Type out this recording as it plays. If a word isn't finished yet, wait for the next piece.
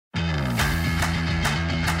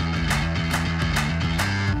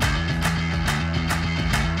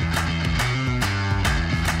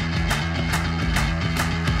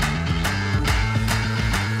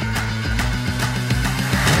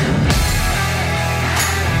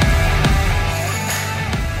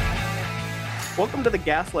Welcome to the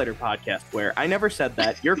Gaslighter podcast, where I never said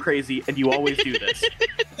that, you're crazy, and you always do this.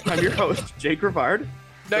 I'm your host, Jake Rivard.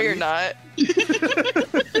 No, you're not.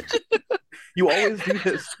 You always do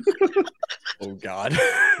this. Oh, God.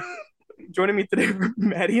 Joining me today are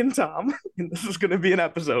Maddie and Tom, and this is going to be an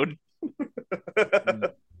episode.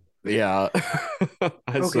 Yeah,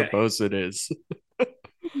 I suppose it is.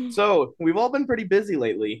 So, we've all been pretty busy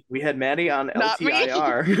lately. We had Maddie on Not me.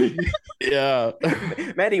 LTIR. Yeah.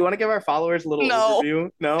 Maddie, you want to give our followers a little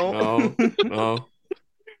overview? No? No.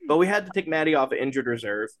 But we had to take Maddie off of injured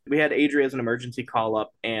reserve. We had Adri as an emergency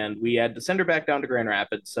call-up, and we had to send her back down to Grand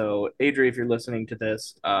Rapids. So, Adri, if you're listening to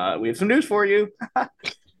this, we have some news for you.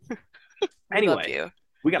 Anyway,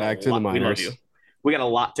 we got back to the minors. We love you. We got a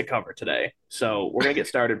lot to cover today, so we're going to get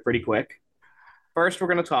started pretty quick. First, we're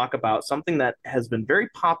going to talk about something that has been very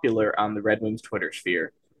popular on the Red Wings Twitter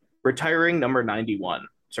sphere. Retiring number 91,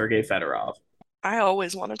 Sergei Fedorov. I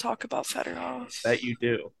always want to talk about Fedorov. That you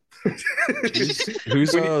do.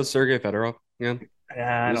 Who's Sergei Fedorov again?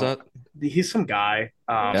 Who's that? He's some guy.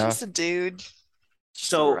 Just a dude. Just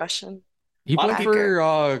So- a Russian. He played Hacker.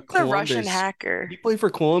 for The Columbus. Russian hacker. He played for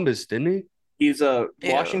Columbus, didn't he? He's a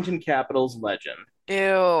Ew. Washington Capitals legend. Ew.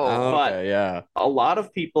 Oh, But- okay, yeah. A lot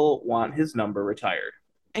of people want his number retired,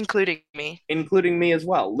 Including me. including me as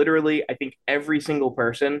well. Literally, I think every single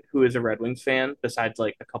person who is a Red Wings fan, besides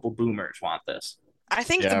like a couple boomers, want this. I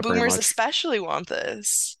think Yeah, the pretty boomers much. especially want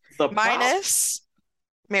this. The prob- Minus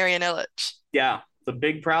Marian Illich. Yeah, the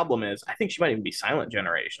big problem is I think she might even be silent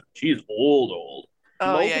generation. She's old.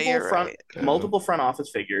 Oh, yeah, you're right. Multiple front office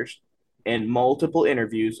figures and multiple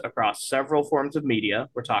interviews across several forms of media.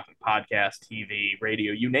 We're talking podcast, TV,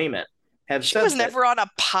 radio, you name it. Have She said was that- never on a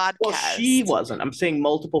podcast. Well, she wasn't. I'm saying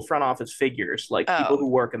multiple front office figures, like Oh. people who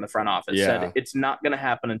work in the front office, Yeah. said it's not going to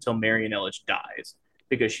happen until Marian Illich dies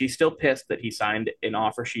because she's still pissed that he signed an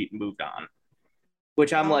offer sheet and moved on.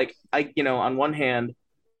 Which I'm Oh. like, on one hand,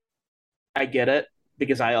 I get it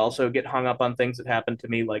because I also get hung up on things that happened to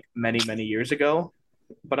me like many years ago.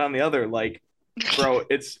 But on the other, like, bro,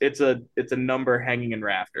 it's a number hanging in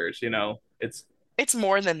rafters. It's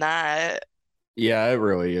more than that. Yeah, it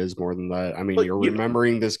really is more than that. I mean, But you're you-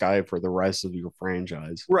 remembering this guy for the rest of your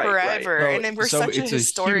franchise. right. Forever. So- And then we're so such a it's a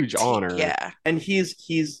historic huge team. honor. Yeah. And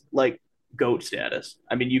he's like GOAT status.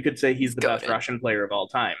 I mean, you could say he's the best Goated. Russian player of all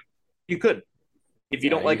time. You could. If you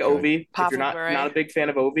don't Yeah, like you could. Ovi, if Pavel you're not Bure. a big fan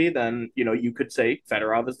of Ovi, then you could say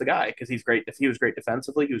Fedorov is the guy because he's great. He was great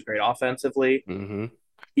defensively, he was great offensively. Mm-hmm.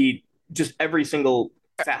 He just every single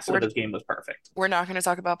facet of We're- his game was perfect. We're not going to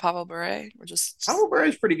talk about Pavel Bure. We're just Pavel Bure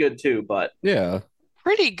is pretty good too, but Yeah.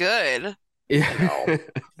 pretty good. Yeah.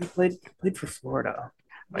 he played for Florida.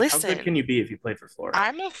 Like, how Listen, good can you be if you played for Florida?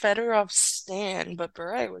 I'm a Fedorov stan, but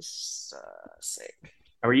Bure was sick.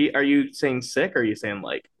 Are you saying sick or are you saying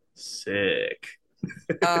like sick?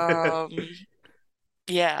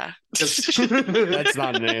 Yeah. That's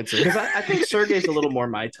not an answer. Because I think Sergei's a little more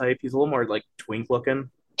my type. He's a little more like twink looking.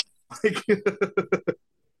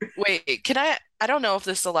 Wait, can I don't know if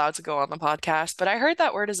this is allowed to go on the podcast, but I heard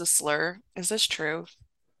that word is a slur. Is this true?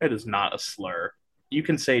 It is not a slur. You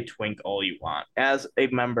can say twink all you want. As a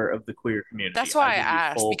member of the queer community, That's why I give you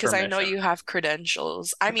asked, full because I know permission. you have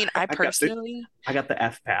credentials. I mean, I got the- personally, I got the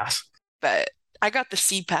F pass. but I got the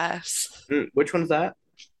C pass. Which one's that?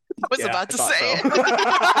 I was Yeah, about to I thought say so. it.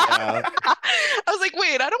 Yeah. I was like,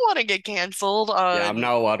 wait, I don't want to get canceled on. Yeah, I'm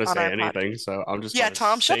not allowed to on say our pod- anything, so I'm just Yeah, gonna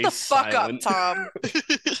Tom, shut stay the fuck silent. up, Tom.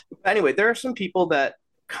 Anyway, there are some people that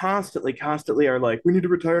constantly are like, we need to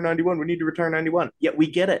retire 91. We need to retire 91. Yeah, we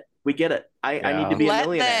get it. I need to be a Let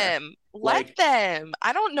millionaire. them. Like- Let them.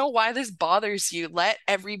 I don't know why this bothers you. Let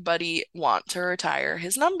everybody want to retire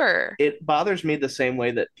his number. It bothers me the same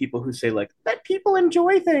way that people who say like, let people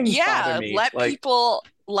enjoy things Yeah, bother me. let Like, people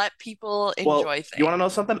well, enjoy things. you want to know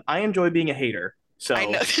something? I enjoy being a hater. So I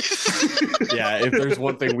know. Yeah, if there's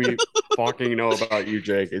one thing we fucking know about you,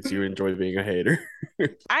 Jake, it's you enjoy being a hater.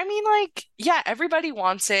 I mean, like, yeah, everybody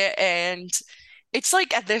wants it, and it's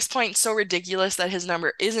like at this point so ridiculous that his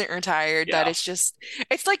number isn't retired that Yeah.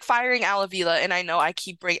 it's like firing Alavila, and I know I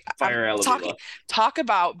keep fire I'm Alavila. talk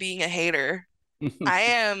about being a hater.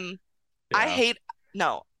 I Yeah. hate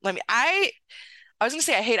no, I was gonna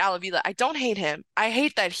say I hate Alavila. I don't hate him. I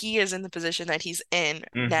hate that he is in the position that he's in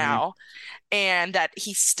Mhm. now and that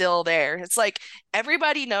he's still there. It's like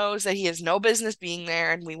everybody knows that he has no business being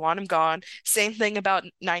there and we want him gone. Same thing about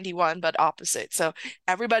 91, but opposite. So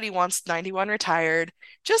everybody wants 91 retired.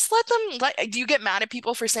 Just let them do you get mad at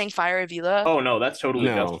people for saying fire Avila? Oh no, that's totally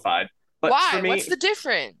No. justified. But for Why? me, What's the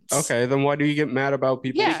difference? Okay, then why do you get mad about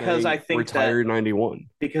people Yeah. Because saying I think retire 91?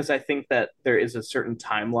 because I think that there is a certain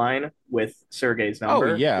timeline with Sergei's Oh,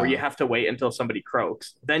 number yeah. where you have to wait until somebody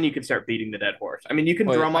croaks. Then you can start beating the dead horse. I mean, you can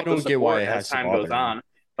But drum I up the don't get why support it as has to time bother goes you. on,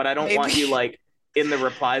 but I don't want Maybe. you like in the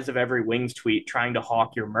replies of every Wings tweet trying to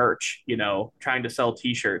hawk your merch, trying to sell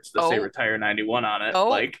t-shirts that say Oh. retire 91 on it. Oh.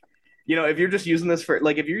 Like, if you're just using this for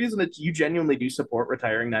like if you're using it, you genuinely do support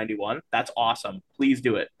retiring 91, that's awesome. Please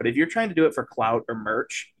do it. But if you're trying to do it for clout or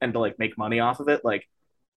merch and to like make money off of it, like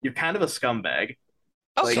you're kind of a scumbag.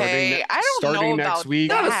 Like, Okay, I don't know starting next about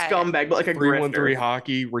week, not a that. scumbag, but like a 313 grifter.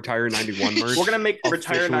 hockey retire 91 merch. We're gonna make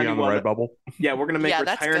retire officially on the 91. Redbubble. Yeah, we're gonna make Yeah,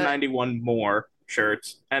 that's retire good. 91 more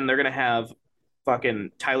shirts, and they're gonna have fucking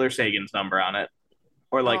Tyler Sagan's number on it,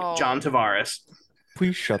 or like Oh. John Tavares.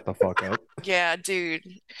 Please shut the fuck up. Yeah, dude.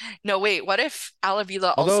 No, wait, what if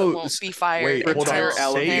Alavila Although, also won't be fired wait, hold on. Retire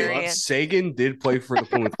until Alavila. Marion? Sagan did play for the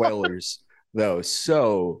Plymouth Whalers, though,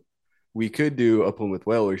 so we could do a Plymouth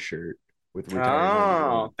Whalers shirt with retire 91.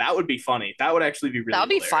 Oh, that would be funny. That would actually be really That'd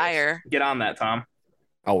be hilarious. fire. Get on that, Tom.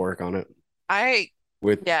 I'll work on it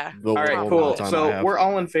with Yeah. the All right, little cool. amount of time I So have. we're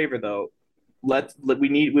all in favor, though.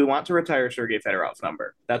 We want to retire Sergei Fedorov's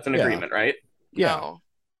number. That's an Yeah. agreement, right? Yeah.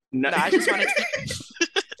 No, I just wanted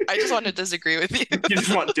I just want to disagree with you. You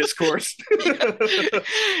just want discourse.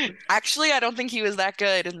 Actually, I don't think he was that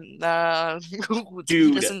good, and he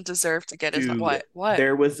Dude. doesn't deserve to get his Dude, what?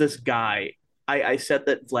 There was this guy. I said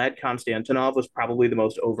that Vlad Konstantinov was probably the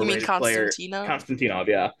most You mean overrated player. Constantino? Konstantinov,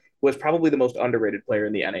 yeah, was probably the most underrated player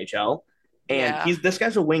in the NHL. And Yeah. this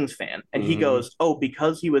guy's a Wings fan, and he Mhm. goes, "Oh,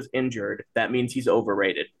 because he was injured, that means he's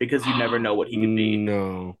overrated because you never know what he could be."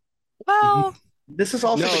 No. Well, This is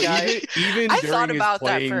also No, the guy. even I during thought his about that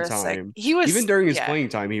playing for a time, sec. He was even during his yeah. playing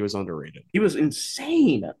time, he was underrated. He was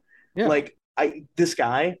insane. Yeah. Like this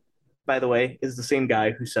guy, by the way, is the same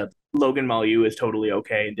guy who said Logan Mailloux is totally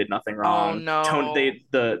okay and did nothing wrong. Oh no.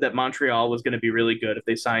 That Montreal was going to be really good if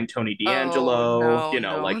they signed Tony Oh, DeAngelo,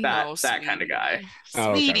 no, like no, that kind of guy. Oh,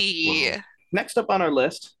 okay. Sweetie. Wow. Next up on our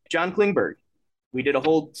list, John Klingberg. We did a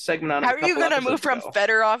whole segment on it. How are you gonna move from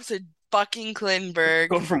Fedorov to fucking Klingberg?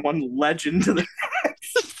 Go from one legend to the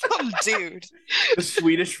Some dude. the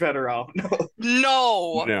Swedish Fedorov.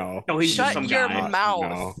 No. No, he's just Shut some your guy. mouth.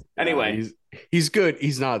 No. Anyway. He's good.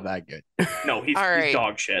 He's not that good. No, he's All right.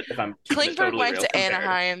 dog shit. If I'm keeping it Klingberg totally went real to compared.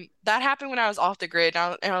 Anaheim. That happened when I was off the grid.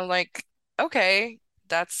 And I was like, okay,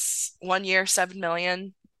 that's 1 year, 7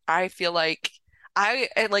 million. I feel like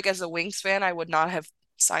as a Wings fan, I would not have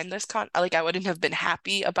signed this I wouldn't have been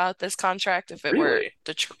happy about this contract if it were Really?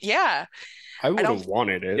 yeah. I would don't- have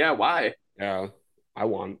wanted it. Yeah, why? Yeah. I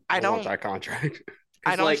want that contract.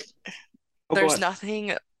 I don't like, oh, go there's ahead.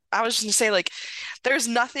 nothing I was just gonna say there's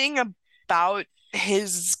nothing about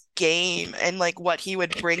his game and what he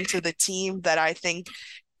would bring to the team that I think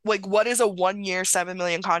what is a 1 year, 7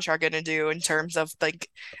 million contract gonna do in terms of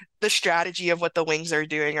the strategy of what the Wings are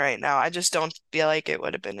doing right now? I just don't feel like it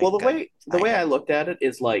would have been Well, the way I looked at it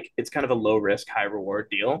is it's kind of a low risk, high reward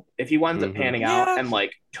deal. If he winds up panning out and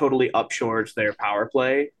totally upshores their power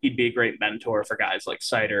play, he'd be a great mentor for guys like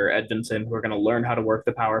Seider, Edvinsson, who are going to learn how to work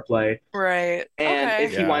the power play. Right. And okay.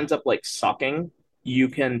 if he winds up sucking, you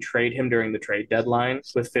can trade him during the trade deadline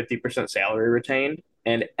with 50% salary retained.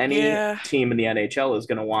 And any team in the NHL is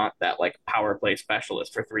going to want that power play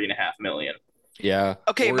specialist for $3.5 million. Yeah.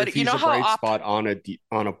 Okay, or but if you he's know a how bright spot on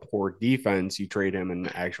a poor defense, you trade him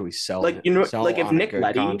and actually sell if on Nick a good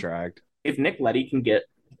Leddy contract. If Nick Leddy can get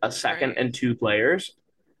a second and two players,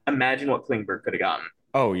 imagine what Klingberg could have gotten.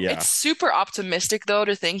 Oh yeah. It's super optimistic though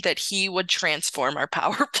to think that he would transform our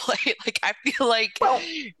power play. I feel like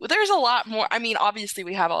there's a lot more. I mean, obviously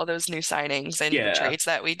we have all those new signings and the trades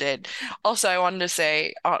that we did. Also, I wanted to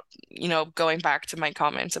say, going back to my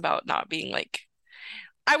comments about not being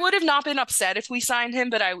I would have not been upset if we signed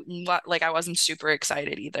him, but I wasn't super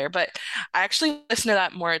excited either. But I actually listened to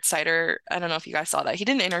that Moritz Seider. I don't know if you guys saw that. He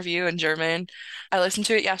did an interview in German. I listened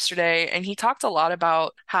to it yesterday, and he talked a lot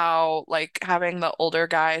about how having the older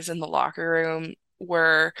guys in the locker room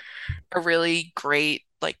were a really great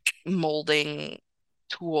molding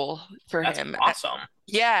tool for him. Awesome.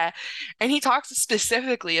 Yeah. And he talks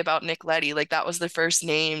specifically about Nick Leddy. That was the first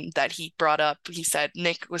name that he brought up. He said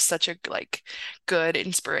Nick was such a good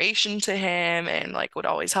inspiration to him and would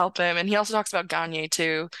always help him. And he also talks about Gagne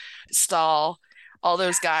too, Stahl, all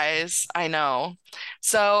those guys. I know.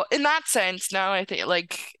 So in that sense, now I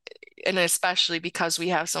think and especially because we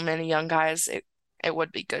have so many young guys, it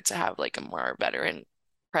would be good to have a more veteran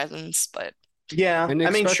presence. But yeah, and I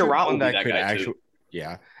mean, Sherratt would be that could guy actually too.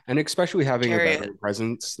 Yeah. And especially having a veteran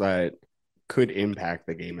presence that could impact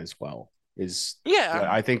the game as well. is what Yeah.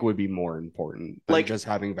 I think would be more important than Like, just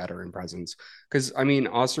having veteran presence. Because I mean,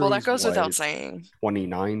 Well, that Osir's goes without what, saying.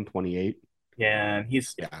 29, 28? yeah, and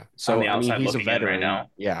he's Yeah. on So the I mean, outside he's a looking in right veteran. now.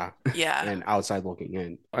 Yeah. Yeah. And outside looking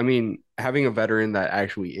in. I mean, having a veteran that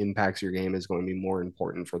actually impacts your game is going to be more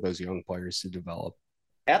important for those young players to develop.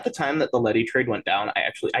 At the time that the Letty trade went down,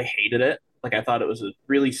 I hated it. Like, I thought it was a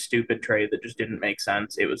really stupid trade that just didn't make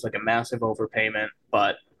sense. It was like a massive overpayment.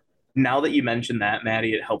 But now that you mentioned that,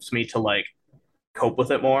 Maddie, it helps me to like cope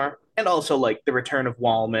with it more. And also like the return of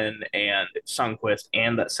Wallman and Sundqvist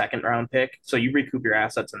and that second round pick. So you recoup your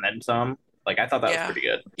assets and then some. Like, I thought that was Yeah. pretty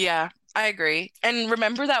good. Yeah. I agree. And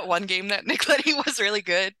remember that one game that Nick Leddy was really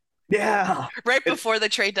good Yeah. right It's before the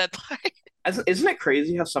trade deadline? isn't it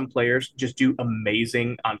crazy how some players just do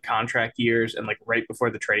amazing on contract years and like right before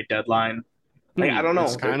the trade deadline? Like, I don't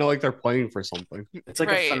It's know. kind of like they're playing for something. It's like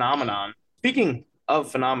a Right. phenomenon. Speaking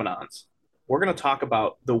of phenomenons, we're going to talk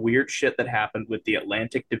about the weird shit that happened with the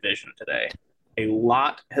Atlantic Division today. A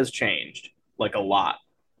lot has changed, like a lot,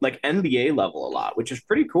 like NBA level a lot, which is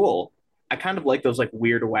pretty cool. I kind of like those like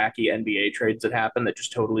weird, wacky NBA trades that happen that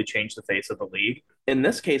just totally change the face of the league. In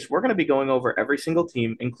this case, we're going to be going over every single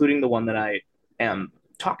team, including the one that I am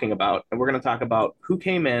talking about, and we're going to talk about who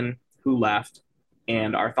came in, who left,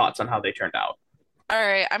 and our thoughts on how they turned out. All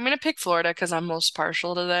right. I'm gonna pick Florida because I'm most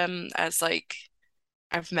partial to them. As like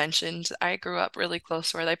I've mentioned, I grew up really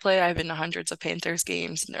close to where they play. I've been to hundreds of Panthers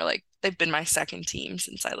games, and they've been my second team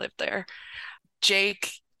since I lived there.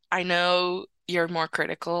 Jake, I know you're more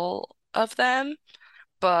critical of them,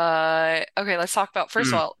 but okay, let's talk about first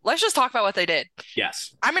of Mm, all, let's just talk about what they did.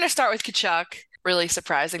 yes. I'm gonna start with Kachuk. Really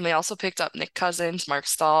surprising. They also picked up Nick Cousins, Mark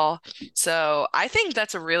Stahl. So I think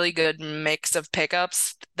that's a really good mix of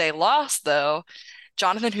pickups. They lost though.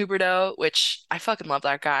 Jonathan Huberdeau, which I fucking love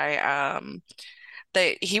that guy.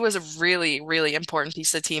 He was a really, really important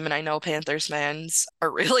piece of the team, and I know Panthers fans are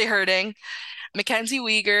really hurting. Mackenzie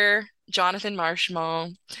Weegar, Jonathan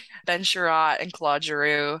Marchment, Ben Sherratt, and Claude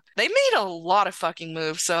Giroux. They made a lot of fucking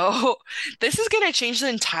moves, so this is going to change the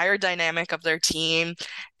entire dynamic of their team.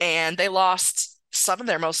 And they lost some of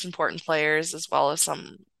their most important players, as well as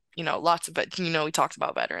some, lots of, but we talked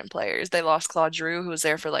about veteran players. They lost Claude Giroux, who was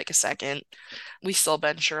there for like a second. We still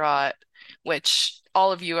Ben Sherratt, which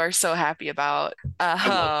all of you are so happy about. I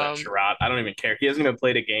love Ben Sherratt. I don't even care. He hasn't even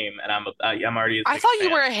played a game, and I'm already his I biggest thought you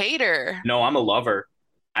fan. were a hater. No, I'm a lover.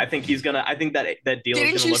 I think he's gonna. I think that deal is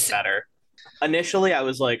Didn't gonna you look better. Initially, I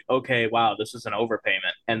was like, okay, wow, this is an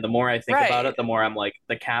overpayment. And the more I think about Right. it, the more I'm like,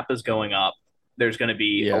 the cap is going up. There's going to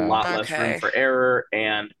be a Yeah. lot less room Okay. for error,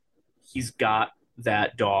 and he's got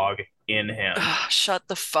that dog in him. Ugh, shut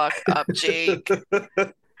the fuck up, Jake.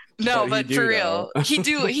 No, But he but for do real, though.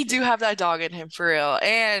 he do have that dog in him for real.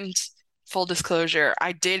 And full disclosure,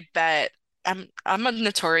 I did bet. I'm a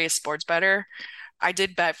notorious sports bettor. I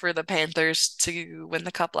did bet for the Panthers to win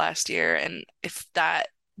the cup last year, and if that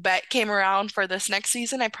bet came around for this next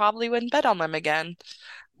season, I probably wouldn't bet on them again.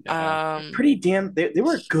 Yeah, Um, pretty damn. They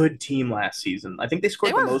were a good team last season. I think they they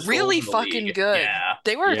scored the were most goals really in the league. fucking good. Yeah,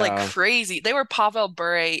 They were like Yeah. crazy. They were Pavel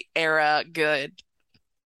Bure era good,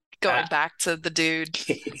 uh, going back to the dude.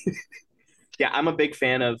 yeah. I'm a big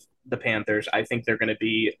fan of the Panthers. I think they're going to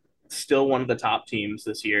be still one of the top teams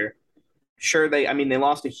this year. Sure, I mean, they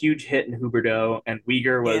lost a huge hit in Huberdeau, and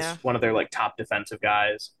Uyghur was Yeah, one of their like top defensive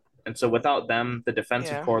guys. And so without them, the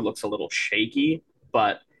defensive yeah. core looks a little shaky,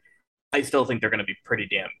 but I still think they're going to be pretty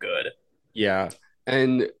damn good. Yeah.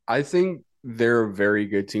 And I think they're a very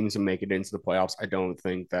good team to make it into the playoffs. I don't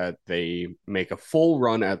think that they make a full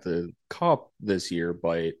run at the cup this year,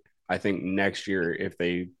 but I think next year, if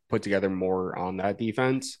they put together more on that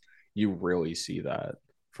defense, you really see that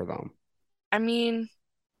for them. I mean,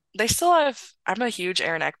 they still have. I'm a huge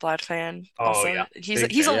Aaron Ekblad fan. Oh yeah, Also, he's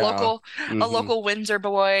big he's fan. Yeah. a Hmm. local Windsor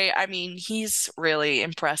boy. I mean, he's really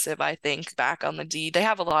impressive, I think, back on the D. They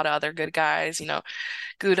have a lot of other good guys,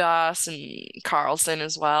 Gudas and Carlson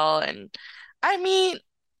as well. And I mean,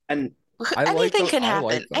 And I like anything them. can I happen.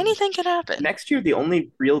 like them. Anything can happen. next year, the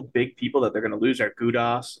only real big people that they're going to lose are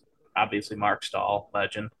Gudas, obviously Mark Stahl,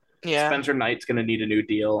 legend. Yeah. Spencer Knight's going to need a new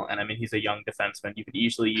deal, and I mean he's a young defenseman. You could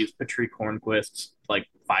easily use Patrick Hornquist's like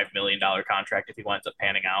 $5 million contract if he winds up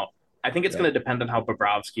panning out. I think it's Yeah. going to depend on how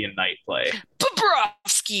Bobrovsky and Knight play.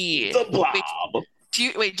 Bobrovsky. The Wait, Blob.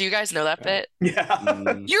 do you guys know that Yeah. bit? Yeah.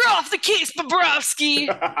 Mm, You're off the case, Bobrovsky.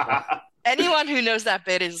 yeah. Anyone who knows that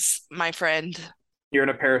bit is my friend. You're in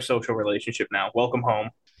a parasocial relationship now. Welcome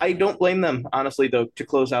home. I don't blame them, honestly, though, to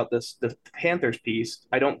close out the Panthers piece.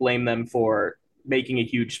 I don't blame them for making a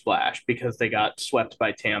huge splash because they got swept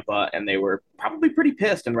by Tampa and they were probably pretty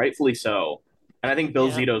pissed and rightfully so. And I think Bill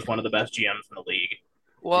Yeah. Zito is one of the best GMs in the league.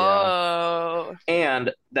 Yeah. Whoa.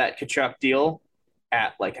 And that Kachuk deal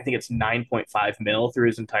at like I think it's 9.5 mil through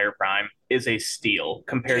his entire prime is a steal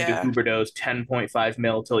compared to Yeah. Huberdeau's 10.5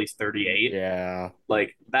 mil till he's 38. Yeah.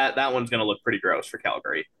 Like that one's gonna look pretty gross for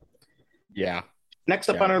Calgary. Yeah. Next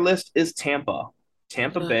up Yeah. on our list is Tampa.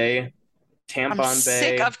 Tampa Bay, I'm Tampon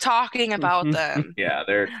sick Bay. of talking about them. Yeah,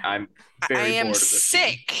 I'm I very am bored of this team.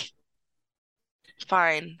 sick.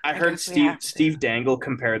 Fine. I I heard guess we have to. Steve Dangle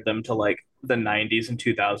compared them to like the 90s and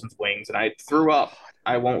 2000s wings, and I threw up.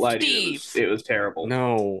 I won't lie to you. Steve. It was terrible.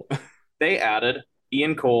 No. They added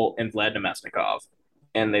Ian Cole and Vlad Nemesnikov,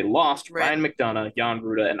 and they lost Rip. Ryan McDonough, Jan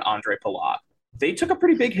Ruda, and Andre Palat. They took a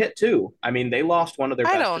pretty big hit too. I mean, they lost one of their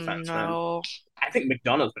I best don't defensemen. know. I think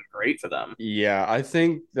McDonough's been great for them, Yeah, I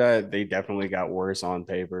think that they definitely got worse on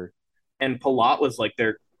paper. and Palat was like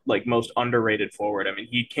their like most underrated forward. I mean,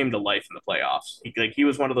 he came to life in the playoffs. He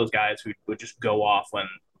was one of those guys who would just go off when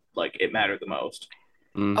like it mattered the most.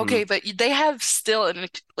 Mhm. Okay, but they have still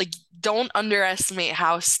like don't underestimate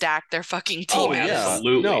how stacked their fucking Oh, team is.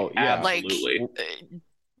 absolutely. No, yeah. Absolutely.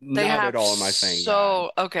 They Not have at all am I saying so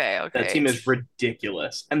okay. That team is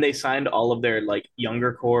ridiculous. And they signed all of their like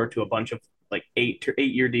younger core to a bunch of like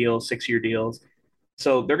 8-year deals, 6-year deals.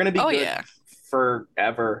 So they're gonna be good yeah.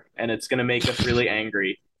 forever, and it's gonna make us really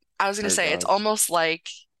angry. I was gonna Very say it's good. almost like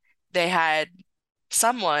they had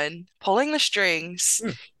someone pulling the strings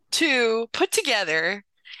to put together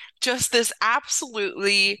just this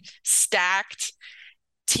absolutely stacked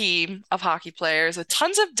team of hockey players with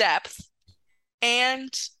tons of depth,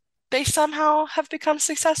 and they somehow have become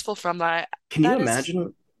successful from that. Can you That is-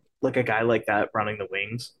 imagine like a guy like that running the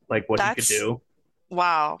wings? Like what he could That's- do?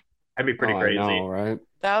 Wow, That'd be pretty Oh, I crazy. know, right?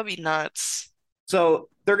 that would be nuts. So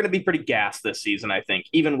they're gonna be pretty gassed this season, I think,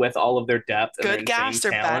 even with all of their depth and their Good gas insane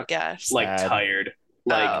or bad talent. gas? Like Bad. tired.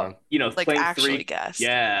 Like Oh. playing actually three gas.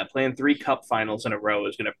 Yeah, playing 3 cup finals in a row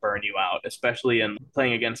is gonna burn you out, especially in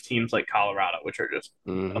playing against teams like Colorado, which are just a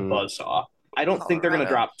Mhm. buzzsaw. I don't think they're gonna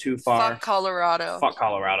Colorado. drop too far. Fuck Colorado. Fuck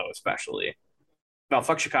Colorado, especially. Well,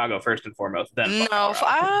 fuck Chicago first and foremost, then fuck No,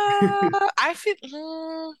 Colorado. I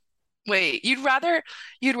feel. Wait, you'd rather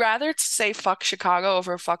say fuck Chicago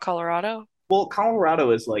over fuck Colorado? Well, Colorado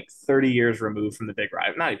is like 30 years removed from the big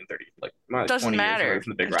rival. Not even 30, like Doesn't 20 years matter. removed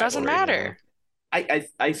from the big It doesn't rivalry. matter.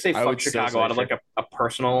 I say I fuck would still Chicago say out of like a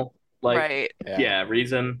personal like Right. yeah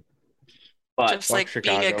reason, but Just Fuck like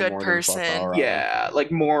being a Chicago good more than fuck person. Colorado. yeah,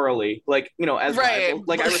 like morally, like as Right. rivals,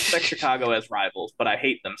 like I respect Chicago as rivals, but I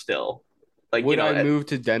hate them still. Like Would I move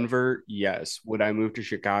to Denver? Yes. Would I move to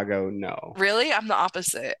Chicago? No. Really? I'm the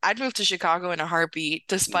opposite. I'd move to Chicago in a heartbeat,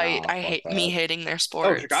 despite Nah, fuck me that. hating their oh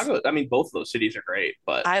sports. Chicago. I mean, both of those cities are great,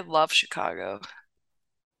 but I love Chicago.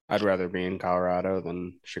 I'd rather be in Colorado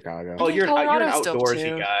than Chicago. oh, mean, you're an Colorado's dope, outdoorsy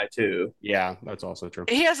too. guy too. Yeah, that's also true.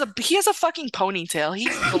 He has a fucking ponytail. He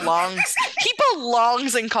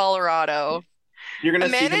belongs in Colorado. You're A gonna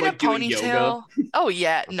see man him in a like doing yoga. ponytail. Oh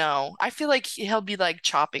yeah, no. I feel like he'll be like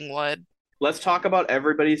chopping wood. Let's talk about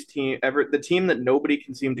everybody's team, the team that nobody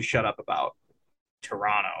can seem to shut up about,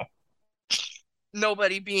 Toronto.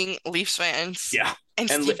 Nobody being Leafs fans. Yeah,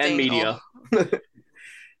 And and Steve and Dangle. media.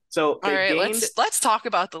 So All they right, gained. let's talk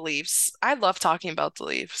about the Leafs. I love talking about the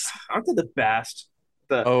Leafs. Aren't they the best?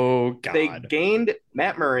 Oh They God. gained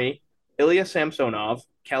Matt Murray, Ilya Samsonov,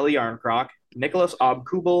 Kelly Yarncroc, Nicholas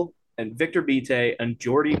Obkubel, and Victor Bite and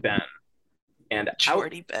Jordy Ben. And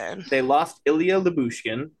Jordy Ben. they lost Ilya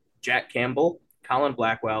Lyubushkin, Jack Campbell, Colin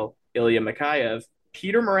Blackwell, Ilya Mikheyev,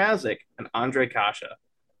 Peter Mrazek, and Andre Kasha.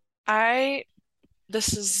 I'm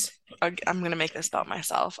gonna make this about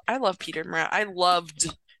myself. I love Peter Mrazek. I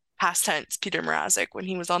loved past tense Peter Mrazek when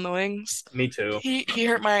he was on the Wings. Me too. He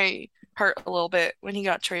hurt my heart a little bit when he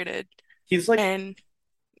got traded. He's like And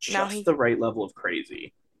now just the right level of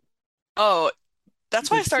crazy. oh, that's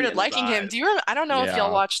You why I can see started it in his liking him. eyes. Do you remember? I don't know if y'all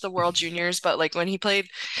Yeah. watched the World Juniors, but like when he played,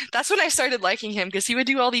 that's when I started liking him because he would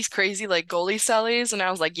do all these crazy like goalie sellies, and I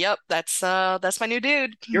was like, "Yep, that's my new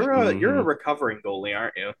dude." You're a Mhm. recovering goalie,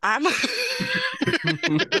 aren't you? I'm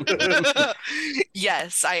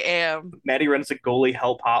Yes, I am. Maddie runs a goalie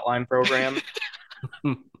help hotline program.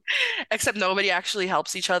 Except nobody actually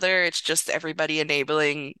helps each other. It's just everybody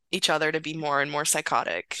enabling each other to be more and more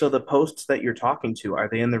psychotic. So the posts that you're talking to, are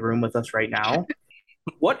they in the room with us right now?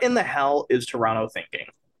 What in the hell is Toronto thinking?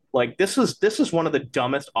 Like this is one of the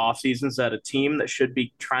dumbest off seasons that a team that should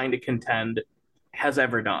be trying to contend has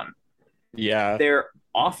ever done. Yeah. Their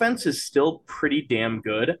offense is still pretty damn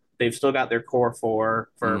good. They've still got their core four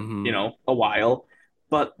for Mhm. a while,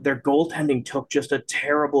 but their goaltending took just a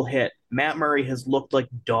terrible hit. Matt Murray has looked like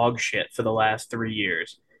dog shit for the last 3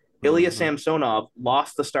 years. Ilya Mhm. Samsonov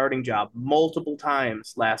lost the starting job multiple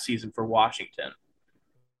times last season for Washington.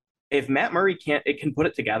 if Matt Murray can put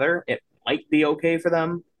it together, it might be okay for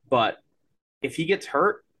them. But if he gets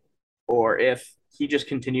hurt, or if he just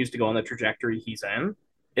continues to go on the trajectory he's in,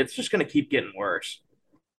 it's just going to keep getting worse.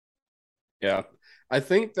 Yeah. I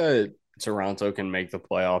think that Toronto can make the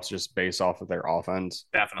playoffs just based off of their offense,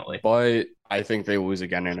 Definitely. but I think they lose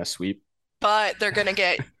again in a sweep. But they're going to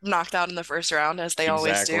get knocked out in the first round, as they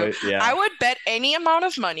always do. Exactly. Yeah. I would bet any amount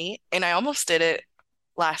of money, and I almost did it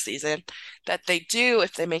last season, that they do,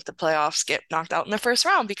 if they make the playoffs, get knocked out in the first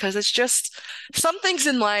round, because it's just some things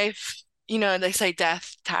in life, they say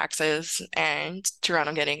death, taxes, and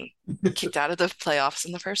Toronto getting kicked out of the playoffs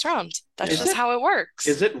in the first round. That's just how it works.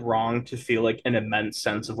 Is it wrong to feel like an immense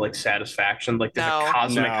sense of like satisfaction, like there's No. a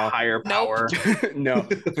cosmic higher power? No,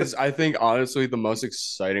 because I think honestly the most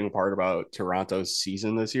exciting part about Toronto's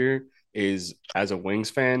season this year is, as a Wings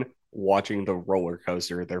fan, watching the roller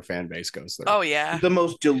coaster their fan base goes through. Oh, yeah. The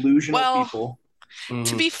most delusional people.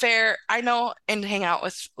 To be fair, I know, and hang out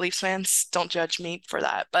with Leafs fans, don't judge me for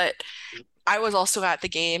that, but I was also at the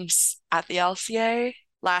games at the LCA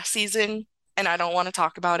last season, and I don't want to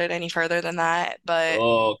talk about it any further than that, but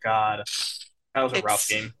oh God, that was a rough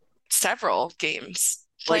game. Several games.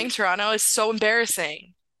 Playing Toronto is so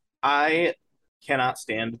embarrassing. I cannot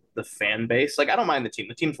stand the fan base. Like, I don't mind the team.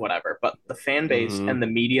 The team's whatever, but the fan base and the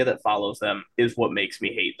media that follows them is what makes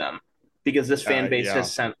me hate them. Because this fan base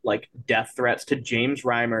has sent like death threats to James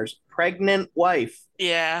Reimer's pregnant wife.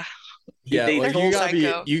 Yeah. Yeah, you gotta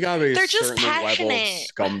be they're a just certain passionate.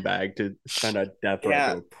 Level of scumbag to send a death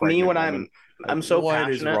threat to a pregnant me when woman. I'm so what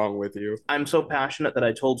passionate. What is wrong with you? I'm so passionate that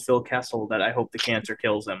I told Phil Kessel that I hope the cancer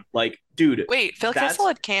kills him. Like, dude. Wait, Phil Kessel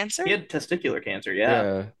had cancer? He had testicular cancer,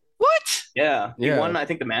 yeah. What? Yeah. He won, I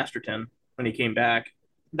think, the Masterton when he came back.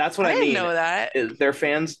 That's what I mean. I didn't know that. Their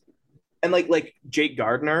fans, and like Jake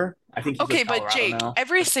Gardner, I think he's okay, but Jake, now.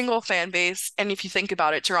 Every single fan base, and if you think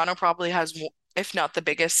about it, Toronto probably has, if not the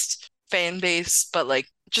biggest fan base, but like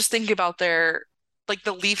just think about their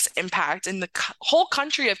the Leafs' impact in the whole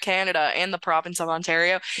country of Canada and the province of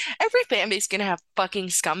Ontario. Every fan base is gonna have fucking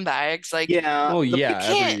scumbags. Like, yeah, well,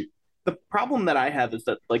 yeah. The problem that I have is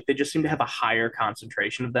that like they just seem to have a higher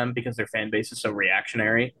concentration of them because their fan base is so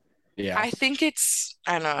reactionary. Yeah, I think it's,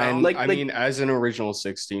 I don't know. And I mean, as an original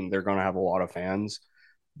 16, they're gonna have a lot of fans.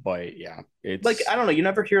 But yeah, it's like, I don't know. You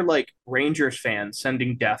never hear like Rangers fans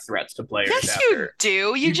sending death threats to players. Yes, you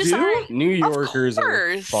do. You just do? aren't. New Yorkers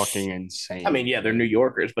are fucking insane. I mean, yeah, they're New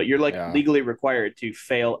Yorkers, but you're like legally required to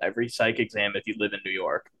fail every psych exam if you live in New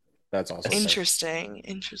York. That's also interesting.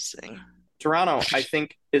 Toronto, I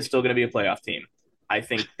think, is still going to be a playoff team. I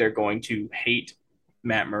think they're going to hate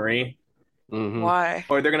Matt Murray. Why?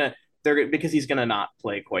 Or they're because he's gonna not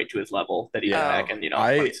play quite to his level that he did back in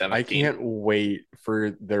 2017. I can't wait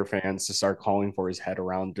for their fans to start calling for his head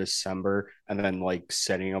around December, and then like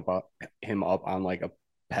setting him up on like a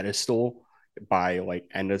pedestal by like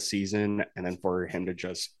end of season, and then for him to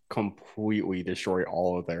just completely destroy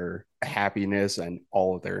all of their happiness and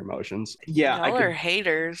all of their emotions. Yeah, y'all are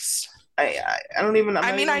haters. I don't even.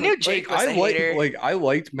 I knew Jake was a hater. I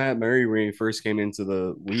liked Matt Murray when he first came into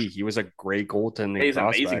the league. He was a great goaltending. He's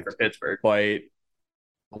prospect, amazing for Pittsburgh. But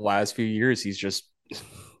the last few years, he's just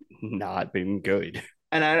not been good.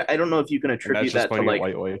 And I don't know if you can attribute that to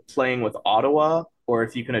like playing with Ottawa, or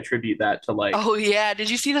if you can attribute that to like. Oh yeah, did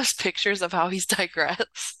you see those pictures of how he's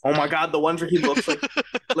digressed? Oh my God, the ones where he looks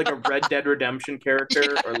like a Red Dead Redemption character,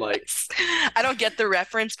 or like. I don't get the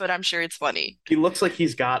reference, but I'm sure it's funny. He looks like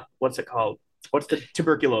he's got what's it called? What's the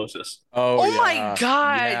tuberculosis? Oh yeah. My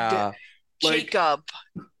God, yeah. Jacob.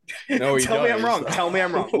 No, Tell me I'm wrong. Tell me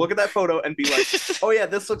I'm wrong. Look at that photo and be like, oh yeah,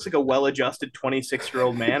 this looks like a well-adjusted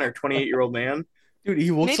 26-year-old man or 28-year-old man. Dude,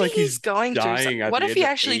 he looks like he's going dying through. What if he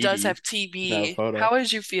actually does have TB? How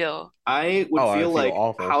would you feel? I would feel like,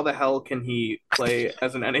 awful. How the hell can he play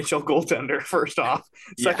as an NHL goaltender? First off,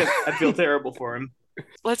 second, I'd feel terrible for him.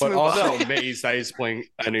 Let's move on. Also amazed that he's playing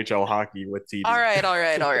NHL hockey with TB. All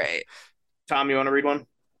right. Tom, you want to read one?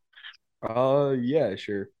 Yeah,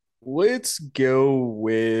 sure. Let's go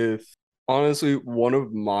with, honestly, one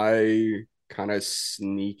of my kind of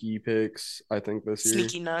sneaky picks, I think, this year.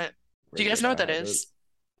 Sneaky nut. Do you guys know what that is?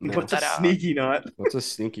 No. What's a sneaky nut? What's a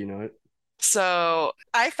sneaky nut? So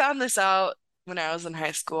I found this out when I was in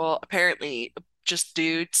high school. Apparently, just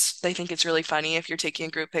dudes, they think it's really funny if you're taking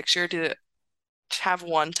a group picture to have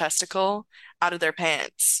one testicle out of their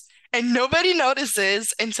pants. And nobody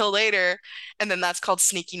notices until later, and then that's called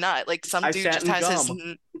sneaky nut. Like some dude just has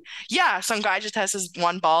some guy just has his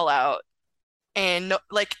one ball out, and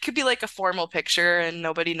like it could be like a formal picture, and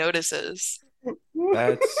nobody notices.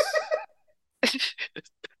 That's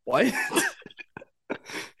what?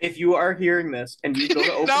 If you are hearing this and you go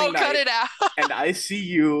to opening No, night cut it out. and I see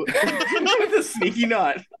you with a sneaky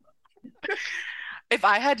nut. If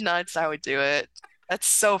I had nuts, I would do it. That's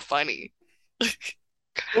so funny.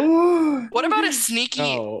 Oh, What about a sneaky?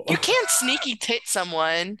 No. You can't sneaky tit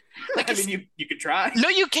someone. Like I mean, you could try. no,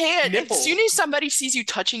 you can't. Nipple. As soon as somebody sees you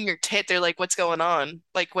touching your tit, they're like, "What's going on?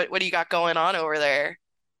 Like, what do you got going on over there?"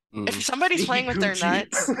 If somebody's Sneaky playing with their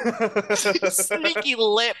coochie. nuts, sneaky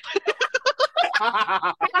lip.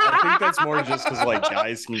 I think that's more just because like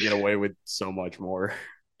guys can get away with so much more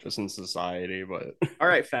just in society, but All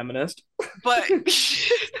right, feminist. But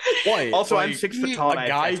what? Also, I'm Like, 6 foot tall. a And I have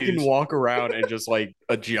guy tattoos. can walk around and just like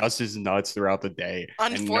adjust his nuts throughout the day,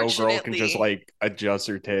 and no girl can Unfortunately. just like adjust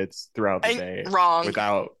her tits throughout the day wrong,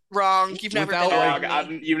 without You've never without, been like, down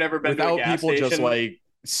with me. You've never been to a without gas people station. just like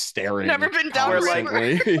staring. Never been down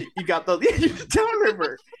constantly. You got the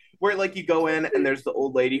downriver where like you go in and there's the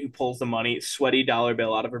old lady who pulls the money, sweaty dollar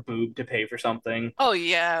bill out of her boob to pay for something. Oh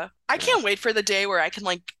yeah, I can't wait for the day where I can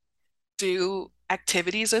like do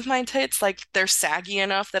activities with my tits. Like they're saggy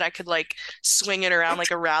enough that I could like swing it around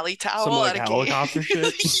like a rally towel Some like at a game. helicopter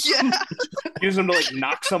shit. Yeah. Use them to like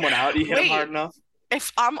knock someone out. You hit them Wait. hard enough.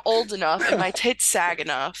 If I'm old enough and my tits sag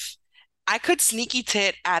enough, I could sneaky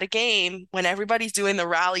tit at a game when everybody's doing the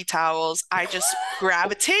rally towels. I just grab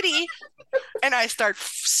a titty and I start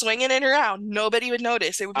swinging it around. Nobody would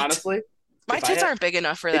notice. It would be Honestly, my if I tits had- aren't big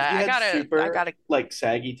enough for if you that. had I gotta like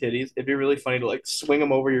saggy titties, it'd be really funny to like swing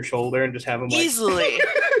them over your shoulder and just have them like easily.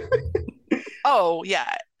 Oh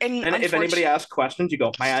yeah, and And if anybody asks questions, you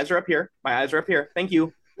go, "My eyes are up here. My eyes are up here. Thank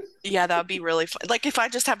you." yeah, that would be really fun. Like if I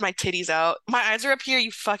just have my titties out, my eyes are up here.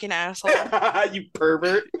 You fucking asshole. You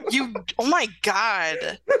pervert. Oh my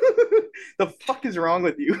God. The fuck is wrong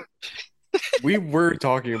with you? We were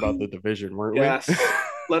talking about the division, weren't Yes. we?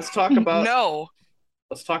 Let's talk about No,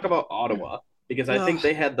 let's talk about Ottawa because I think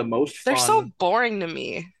they had the most fun. they're so boring to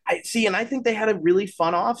me. I see, and I think they had a really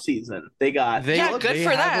fun off season. They got Yeah, good they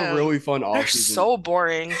for have them. a really fun They're offseason. so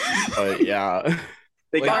boring. But yeah.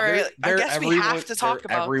 they Like, got All right, I they're guess we have everyone- to talk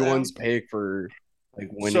they're about everyone's them. pick for like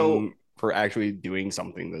winning So- for actually doing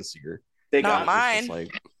something this year. they Not got It's just mine.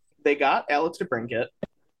 like they got Alex DeBrincat,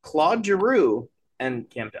 Claude Giroux, and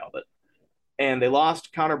Cam Talbot, and they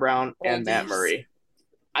lost Connor Brown and Matt Oldies. Murray.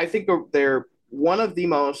 I think they're one of the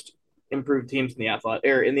most improved teams in the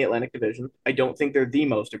Atlantic Division. I don't think they're the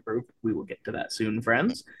most improved. We will get to that soon,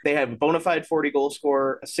 friends. They have a bona fide 40 goal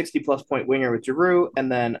scorer, a 60-plus point winger with Giroux,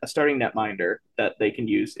 and then a starting netminder that they can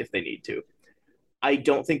use if they need to. I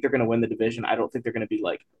don't think they're going to win the division. I don't think they're going to be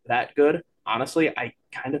like that good. Honestly, I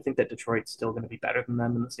kind of think that Detroit's still going to be better than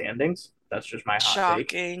them in the standings. That's just my hot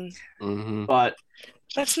take. Shocking. mhm. But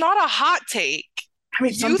That's not a hot take. I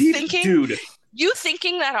mean, some You people, thinking- dude. You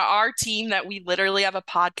thinking that our team that we literally have a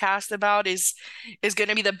podcast about is going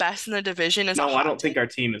to be the best in the division is a No, I hot don't think our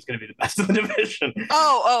team is going to be the best in the division.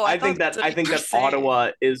 Oh, I think that what you were saying.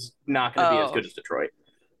 Ottawa is not going to be as Oh. good as Detroit.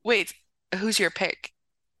 Wait, who's your pick?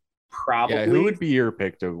 Probably. Yeah, who would be your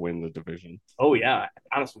pick to win the division? Oh yeah,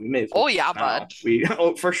 honestly, we may as well. Oh yeah, now.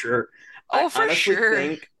 bud. For sure. Oh, I for honestly sure.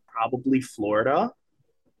 think probably Florida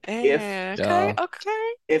Okay, Yeah.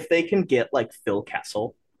 okay. if they can get like Phil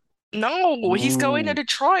Kessel. No, he's going to Ooh.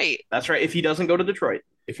 Detroit. That's right. If he doesn't go to Detroit,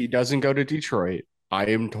 If he doesn't go to Detroit, I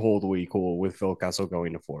am totally cool with Phil Kessel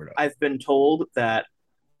going to Florida. I've been told that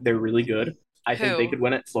they're really good. I think they Who? could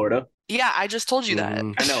win at Florida. Yeah, I just told you that.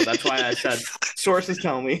 Mhm. I know. That's why I said sources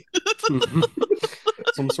tell me.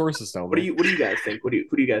 Some sources tell me. What do you guys think? Who do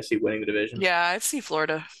you guys see winning the division? Yeah, I see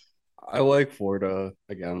Florida. I like Florida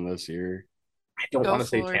again this year. I don't Go want to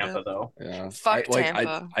say Florida. Tampa though. Yeah. Fuck I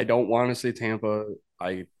Tampa. I don't want to say Tampa.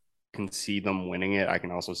 I can see them winning it. I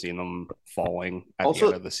can also see them falling at Also- the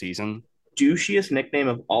end of the season. Douchiest nickname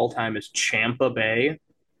of all time is Champa Bay.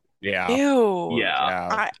 Yeah. Ew.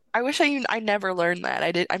 Yeah. I wish I never learned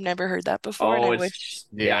that. I've never heard that before, and I it's wish.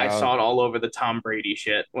 yeah, I Yeah. saw it all over the Tom Brady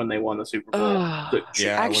shit when they won the Super Bowl. Ugh.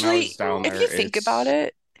 Yeah, when I Actually, was down if there, you think it's- about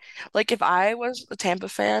it, like if I was a Tampa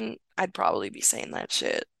fan, I'd probably be saying that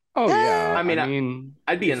shit. Oh yeah. I mean,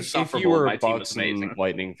 I I'd be if insufferable you were if my a team was Bucks and amazing.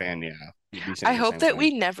 Lightning fan, yeah. you'd be saying I the hope same that thing.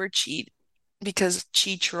 we never cheat because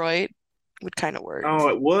Cheatroit would kind of work. Oh,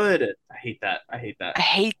 it would. I hate that. I hate that. I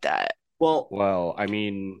hate that. Well, Well, I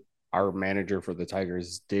mean, our manager for the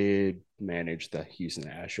Tigers did manage the Houston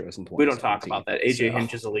Astros in 2017. we don't talk about that. AJ so-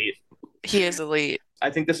 Hinch is elite. He is elite. I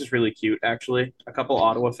think this is really cute, actually. A couple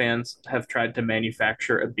Ottawa fans have tried to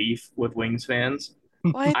manufacture a beef with Wings fans.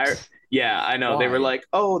 What? Yeah, I know. They were Why? like,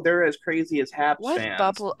 "Oh, they're as crazy as Habs What fans."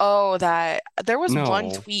 bubble? Oh, that there was one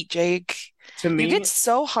No. tweet, Jake. To You get me,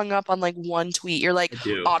 so hung up on like one tweet. You're like I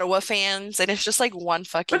do. Ottawa fans, and it's just like one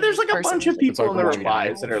But there's fucking like a person bunch who's of like, It's people like in the one guy.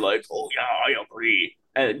 replies that are like, "Oh yeah, I agree,"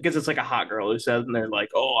 because it's like a hot girl who says, and they're like,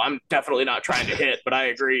 "Oh, I'm definitely not trying to hit, but I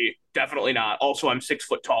agree, definitely not. Also, I'm 6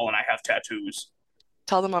 foot tall and I have tattoos."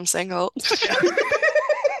 tell them I'm single. Yeah.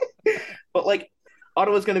 But like,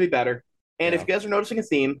 Ottawa's going to be better. And if Yeah. you guys are noticing a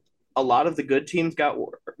theme, a lot of the good teams got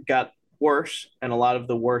worse, and a lot of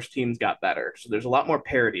the worst teams got better. So there's a lot more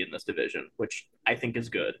parity in this division, which I think is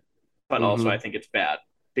good, but also I Hmm. think it's bad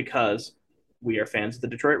because we are fans of the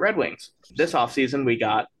Detroit Red Wings. This offseason, we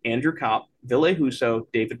got Andrew Kopp, Ville Husso,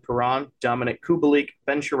 David Perron, Dominic Kubalik,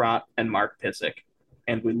 Ben Sherratt, and Mark Pysyk.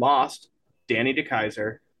 And we lost Danny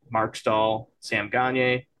DeKeyser, Mark Stahl, Sam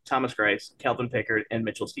Gagne, Thomas Greiss, Calvin Pickard, and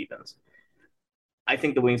Mitchell Stevens. I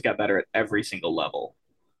think the Wings got better at every single level.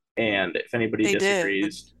 And if anybody They did.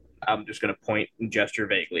 disagrees, I'm just going to point and gesture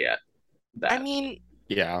vaguely at I that. mean,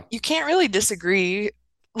 Yeah. you can't really disagree.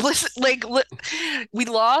 Listen, we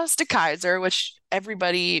lost to Kaiser, which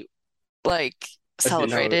everybody like Addition,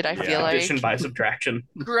 celebrated, I feel Yeah. addition like. by subtraction.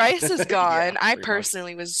 Grice is Yeah, gone. I pretty much.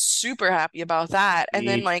 personally was super happy about that. And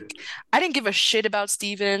then Me like too. I didn't give a shit about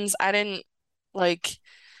Stevens. I didn't like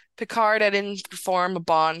Picard. I didn't form a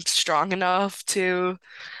bond strong enough to.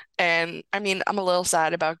 And I mean, I'm a little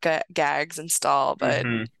sad about Gags and Stahl, but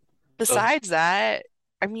Mm-hmm. Those besides that,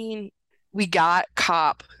 I mean, we got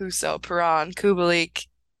Cop, Huso, Perron, Kubalik,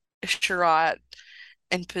 Sherratt,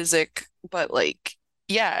 and Pizik, but like,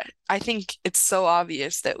 yeah, I think it's so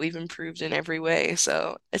obvious that we've improved in every way,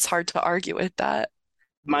 so it's hard to argue with that.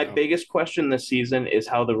 my Yeah. biggest question this season is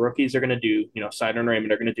how the rookies are going to do. Seider and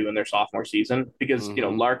Raymond are going to do in their sophomore season because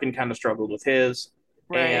Hmm. Larkin kind of struggled with his,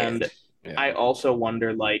 Right. and I Yeah. also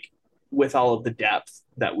wonder like with all of the depth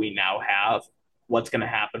that we now have, what's going to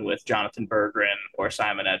happen with Jonathan Berggren or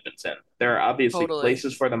Simon Edmondson? There are obviously Totally.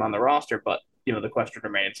 places for them on the roster, but the question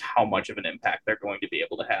remains how much of an impact they're going to be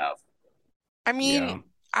able to have. I mean, Yeah.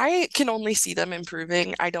 I can only see them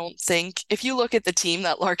improving. I don't think if you look at the team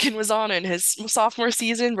that Larkin was on in his sophomore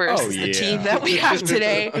season Oh versus the team yeah. that we have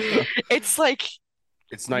today, it's like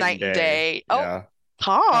It's night and night and day. day. Oh, Yeah.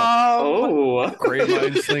 Oh, Tom. Oh, great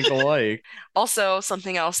minds think alike. Also,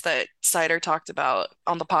 something else that Sider talked about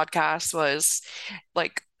on the podcast was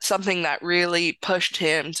like something that really pushed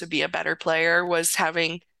him to be a better player was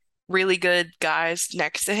having really good guys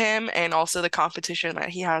next to him and also the competition that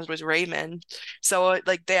he has with Raymond. So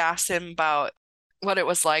like they asked him about what it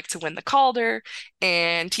was like to win the Calder,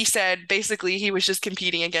 and he said basically he was just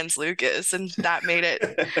competing against Lucas, and that made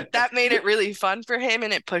it really fun for him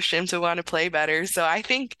and it pushed him to want to play better. So I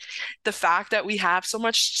think the fact that we have so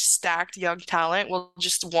much stacked young talent will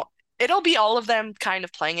just want it'll be all of them kind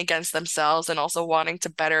of playing against themselves and also wanting to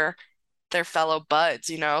better their fellow buds.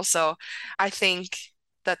 So I think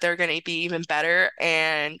that they're going to be even better.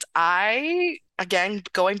 And again,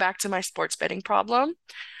 going back to my sports betting problem,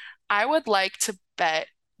 I would like to bet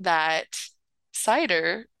that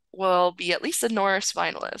Cider will be at least a Norris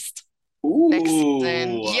finalist next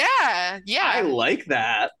season. ooh, Yeah, I yeah, like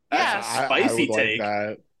that. That's a yeah. I spicy would like take.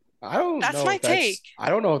 that. I don't That's know my if take.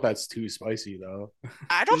 that's too spicy though.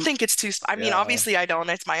 I don't think it's too. I mean, Yeah. obviously, I don't.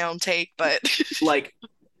 It's my own take, but Like,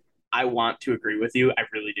 I want to agree with you. I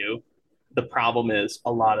really do. The problem is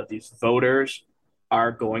a lot of these voters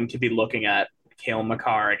are going to be looking at Cale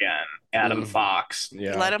Makar again, Adam Mm, Fox,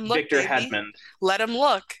 yeah. let him look, Victor baby. Hedman. Let him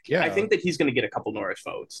look. I Yeah. think that he's going to get a couple Norris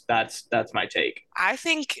votes. That's my take. I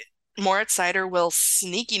think Moritz Seider will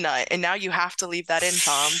sneaky nut, and now you have to leave that in,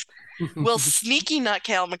 Tom. Will sneaky nut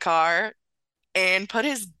Cale Makar and put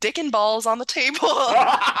his dick and balls on the table.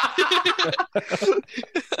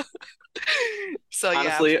 So yeah,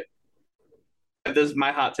 Honestly, this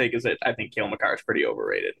my hot take is that I think Cale Makar is pretty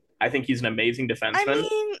overrated. I think he's an amazing I defenseman,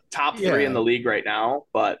 mean, top three in Yeah. the league right now,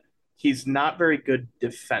 but he's not very good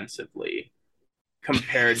defensively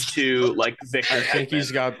compared to like Victor I think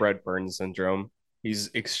he's Hedman. got Brett Burns syndrome.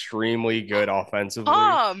 He's extremely good offensively.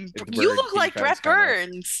 It's You where look like defense Brett kind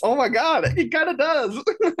of. Burns. Oh my god, he kind of does.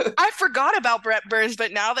 I forgot about Brett Burns,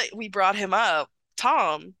 but now that we brought him up,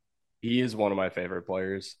 Tom, He is one of my favorite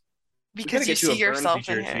players. We gotta because you get you see a Burnsy yourself in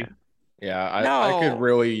jersey. him. Yeah, I could No,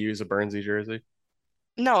 really use a Burnsy jersey.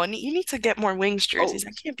 no, and you need to get more Wings jerseys. Oh,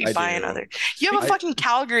 I can't be I buying do. other. You have a I fucking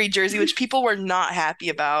Calgary jersey, which people were not happy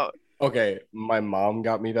about. Okay, my mom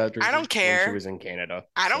got me that jersey I don't when she care. was in Canada.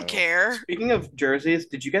 I don't So care. speaking of jerseys,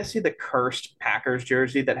 did you guys see the cursed Packers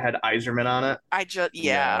jersey that had Iserman on it?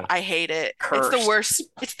 Yeah, no. I hate it. It's the Cursed. worst.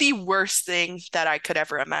 It's the worst thing that I could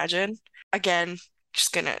ever imagine. Again,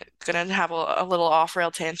 just gonna have a little off-rail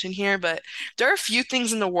tangent here, but there are a few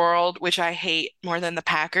things in the world which I hate more than the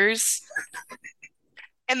Packers.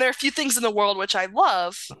 And there are a few things in the world which I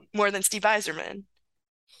love more than Steve Yzerman.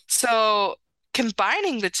 So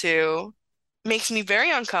combining the two makes me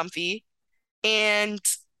very uncomfy, and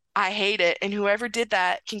I hate it. And whoever did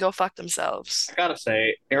that can go fuck themselves. I gotta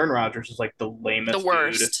say, Aaron Rodgers is like the The lamest dude.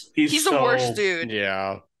 worst. He's the worst dude.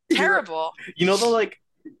 Yeah. Terrible. You know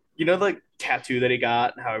the tattoo that he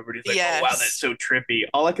got and how everybody's like, oh wow, that's Yes. so trippy.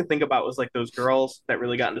 All I could think about was like those girls that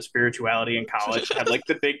really got into spirituality in college, had like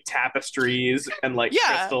the big tapestries and like Yeah,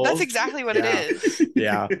 crystals. that's exactly what it Yeah. is.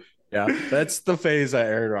 Yeah. Yeah. That's the phase that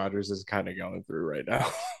Aaron Rodgers is kind of going through right now.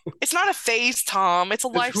 It's not a phase, Tom. It's a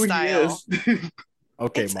That's who he lifestyle. is.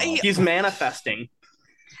 Okay, It's Mom. He's manifesting.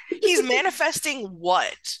 He's manifesting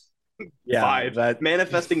what? Yeah, Five.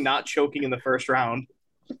 Manifesting not choking in the first round.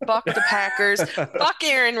 Fuck the Packers. Fuck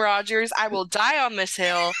Aaron Rodgers. I will die on this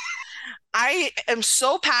hill. I am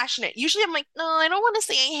so passionate. Usually I'm like, no, I don't want to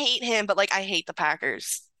say I hate him, but like I hate the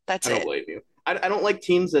Packers. That's I don't it. blame you. I don't like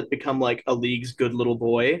teams that become like a league's good little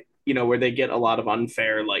boy, where they get a lot of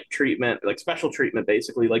unfair like treatment, like special treatment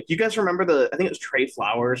basically. Like you guys remember I think it was Trey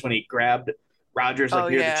Flowers when he grabbed Rodgers like Oh,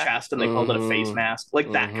 near the yeah. chest and they called it a face mask, like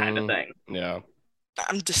that kind of thing. Yeah.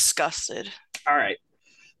 I'm disgusted. All right.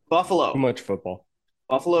 Too Buffalo. much football.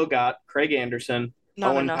 Buffalo got Craig Anderson,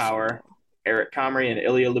 Not Owen enough Power, football. Eric Comrie, and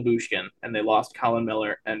Ilya Labushkin, and they lost Colin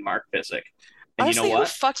Miller and Mark Pissick. And Honestly, you know who what?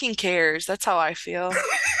 fucking cares? That's how I feel.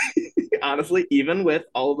 Honestly, even with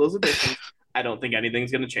all of those additions, I don't think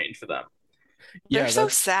anything's going to change for them. They're Yeah, so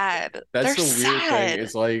sad. that's They're the weird sad. thing.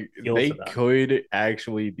 It's like Feel they for them. could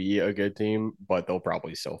actually be a good team, but they'll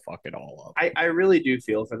probably still fuck it all up. I really do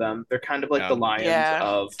feel for them. They're kind of like the Yeah. Lions Yeah,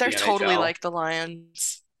 of they're the totally NHL. like the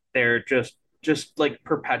Lions. They're just like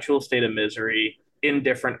perpetual state of misery,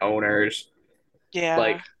 indifferent owners, Yeah.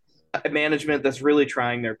 like a management that's really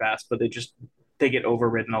trying their best, but they get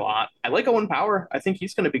overridden a lot. I like Owen Power. I think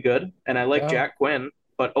he's going to be good, and I like Yeah. Jack Quinn.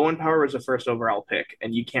 But Owen Power was a first overall pick,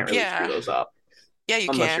 and you can't really Yeah. screw those up Yeah, you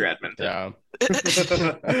unless can. you're Edmonton.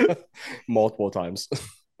 Yeah. Multiple times.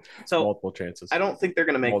 So Multiple chances. I don't think they're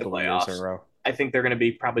going to make Multiple the years in playoffs. a row. I think they're going to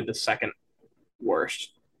be probably the second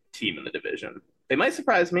worst team in the division. They might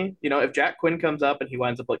surprise me. If Jack Quinn comes up and he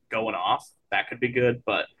winds up like going off, that could be good.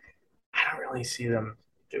 But I don't really see them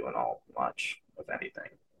doing all much of anything.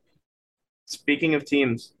 Speaking of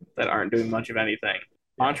teams that aren't doing much of anything,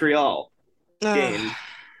 Montreal gained.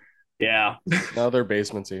 Yeah. Another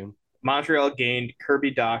basement team. Montreal gained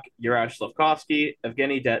Kirby Dach, Juraj Slavkovsky,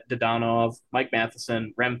 Evgeny Dadonov, Mike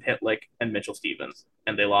Matheson, Rem Pitlick, and Mitchell Stevens.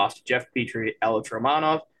 And they lost Jeff Petrie, Alex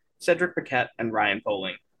Romanov, Cedric Paquette, and Ryan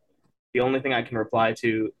Poling. The only thing I can reply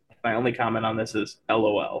to, my only comment on this is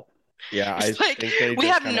LOL. Yeah, It's I like think they we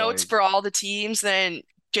just have kinda, notes like- for all the teams, then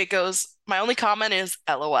Jake goes, my only comment is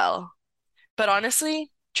LOL. But honestly,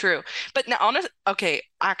 true. But now, okay,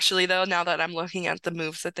 actually though, now that I'm looking at the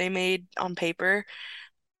moves that they made on paper,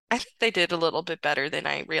 I think they did a little bit better than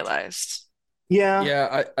I realized. Yeah.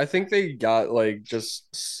 Yeah, I think they got like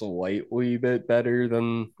just slightly bit better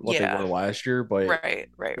than what they Yeah. were last year, but Right.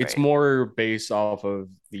 it's more based off of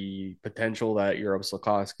the potential that Europe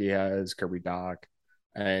Slokowski has, Kirby Dach,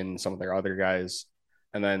 and some of their other guys,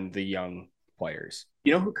 and then the young players.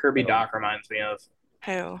 You know who Kirby Oh. Dach reminds me of?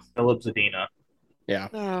 Philip Zadina. Yeah.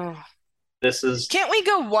 Oh. This is Can't we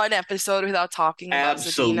go one episode without talking about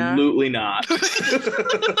Zadina? absolutely not.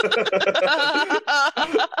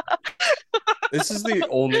 This is the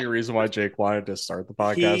only reason why Jake wanted to start the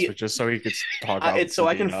podcast, was just so he could talk about It's so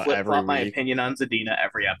I can Zadina flip every flop my week. opinion on Zadina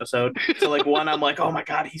every episode. So like one, I'm like, oh my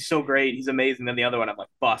god, he's so great, he's amazing. Then the other one, I'm like,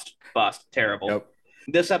 bust, terrible. Yep.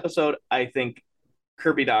 This episode, I think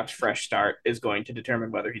Kirby Dach's fresh start is going to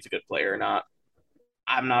determine whether he's a good player or not.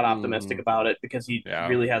 I'm not optimistic about it because he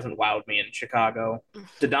really hasn't wowed me in Chicago.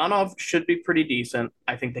 Dadonov should be pretty decent.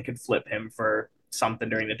 I think they could flip him for something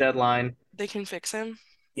during the deadline. They can fix him.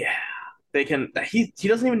 Yeah, they can. He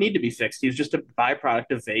doesn't even need to be fixed. He's just a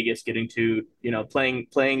byproduct of Vegas getting to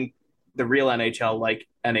playing the real NHL like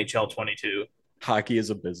NHL 22. Hockey is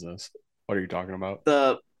a business. What are you talking about?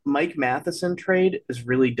 The Mike Matheson trade is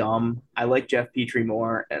really dumb. I like Jeff Petrie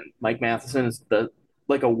more, and Mike Matheson is a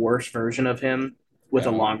worse version of him with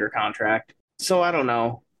a longer contract. So I don't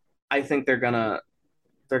know. I think they're gonna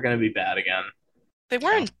be bad again. They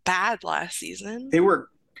weren't bad last season. They were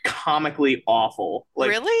comically awful.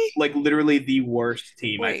 Really? Like literally the worst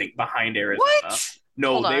team, I Wait. think, behind Arizona. What?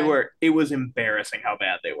 No, Hold they on. were. It was embarrassing how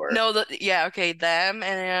bad they were. No, okay, them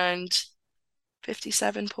and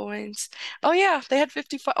 57 points. Oh yeah, they had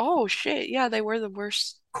 55. Oh shit, yeah, they were the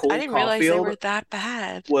worst. Cole I didn't realize they Caulfield were that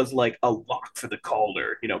bad. was like a lock for the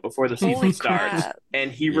Calder, before the season Holy starts. crap. And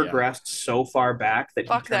he Yeah. regressed so far back that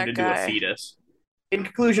Fuck he turned that into guy. a fetus. In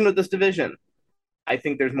conclusion with this division, I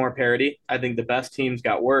think there's more parity. I think the best teams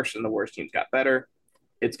got worse and the worst teams got better.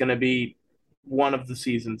 It's going to be one of the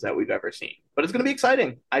seasons that we've ever seen, but it's going to be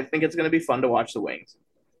exciting. I think it's going to be fun to watch the Wings.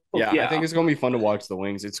 Well, Yeah, I yeah, think it's going to be fun to watch the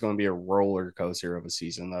Wings. It's going to be a roller coaster of a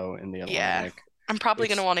season, though, in the Yeah. Atlantic. I'm probably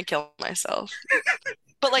gonna It's want to kill myself,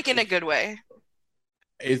 but like in a good way.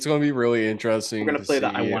 it's going to be really we're interesting going to to play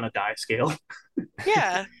the I see. want to die scale.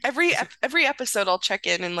 Yeah. Every episode I'll check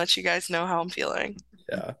in and let you guys know how I'm feeling.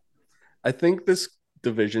 Yeah, I think this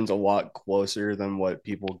division's a lot closer than what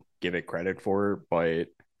people give it credit for, but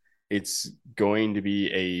it's going to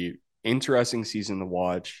be a interesting season to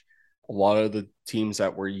watch. A lot of the teams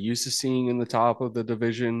that we're used to seeing in the top of the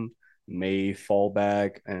division may fall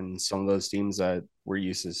back, and some of those teams that we're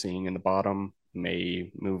used to seeing in the bottom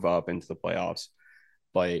may move up into the playoffs.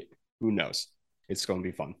 But who knows? It's going to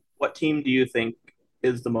be fun. What team do you think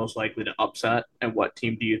is the most likely to upset, and what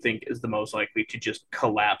team do you think is the most likely to just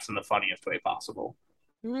collapse in the funniest way possible?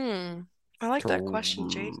 Hmm. I like that question,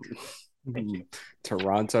 Jake. Thank you.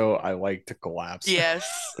 Toronto, I like to collapse. Yes.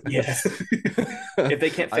 Yes. If they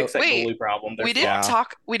can't fix that Wait, goalie problem, they're we didn't Yeah.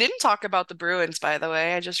 talk we didn't talk about the Bruins, by the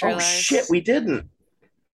way. I just Oh realized. shit, we didn't.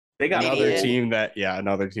 They got another Idiot. team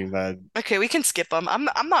that Okay, we can skip them.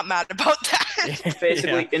 I'm not mad about that.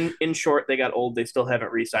 basically in short, they got old. They still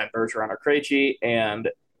haven't re-signed Bergeron or Krejci, and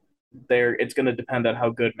it's going to depend on how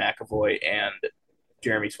good McAvoy and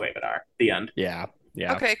Jeremy Swayman are. The end. yeah.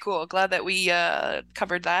 Okay, cool. Glad that we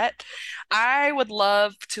covered that. I would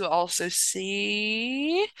love to also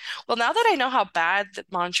see. Well, now that I know how bad that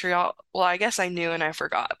Montreal, well, I guess I knew and I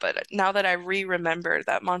forgot, but now that I re-remembered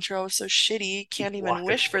that Montreal was so shitty, can't even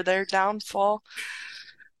wish for their downfall.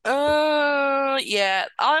 Yeah.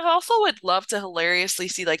 I also would love to hilariously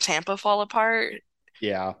see like Tampa fall apart.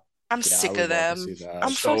 Yeah. I'm Yeah, I sick would of love to them. see that.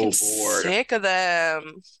 I'm So fucking bored. sick of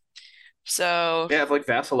them. So, Yeah, if like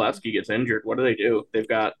Vasilevsky gets injured, what do? They've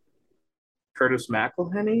got Curtis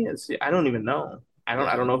McElhenney. I don't even know. I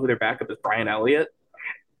don't know who their backup is. Brian Elliott.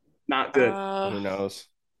 Not good. Who knows?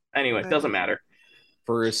 Anyway, doesn't matter.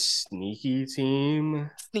 For a sneaky team,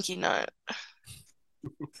 sneaky nut.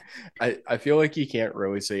 I feel like you can't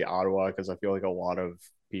really say Ottawa because I feel like a lot of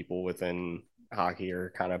people within hockey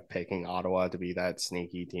are kind of picking Ottawa to be that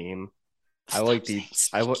sneaky team.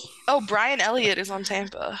 Oh, Brian Elliott is on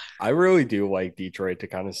Tampa. I really do like Detroit to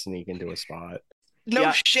kind of sneak into a spot. No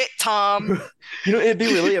Yeah. shit, Tom. It'd be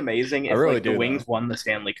really amazing if really like the do, Wings though. won the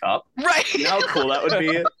Stanley Cup. Right. You know how cool that would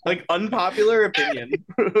be? Like, unpopular opinion.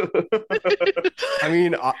 I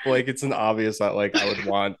mean, like it's an obvious that like I would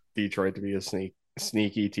want Detroit to be a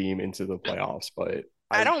sneaky team into the playoffs, but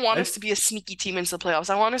I don't want us to be a sneaky team into the playoffs.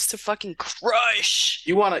 I want us to fucking crush.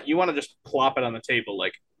 You wanna just plop it on the table,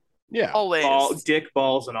 like yeah, Always. dick,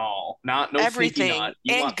 balls, and all. Not no Everything. sneaky nut.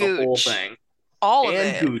 You And want the whole gooch. thing. All of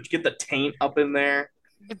And it. gooch. Get the taint up in there.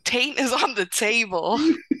 The taint is on the table.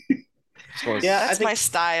 Yeah, That's my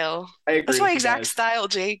style. I agree That's with my you exact guys. style,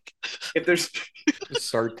 Jake. If there's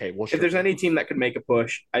start table. if there's any team that could make a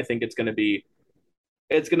push, I think it's gonna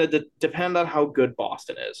depend on how good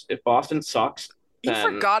Boston is. If Boston sucks, You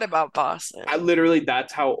then forgot about Boston.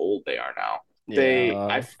 that's how old they are now.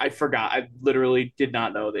 Yeah. I forgot. I literally did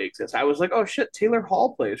not know they exist. I was like, oh shit, Taylor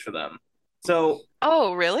Hall plays for them. So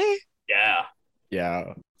Oh, really? yeah.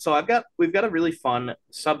 Yeah. So we've got a really fun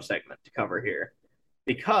subsegment to cover here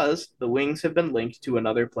because the Wings have been linked to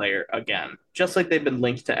another player again, just like they've been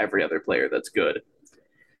linked to every other player that's good.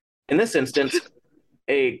 In this instance,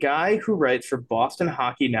 a guy who writes for Boston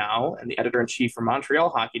Hockey Now and the editor-in-chief for Montreal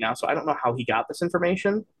Hockey Now, so I don't know how he got this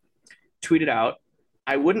information, tweeted out,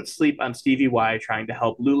 I wouldn't sleep on Stevie Y trying to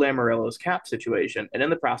help Lou Lamoriello's cap situation and in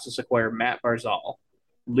the process acquire Mat Barzal.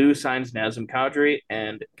 Lou signs Nazem Kadri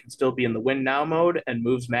and can still be in the win now mode and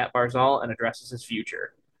moves Mat Barzal and addresses his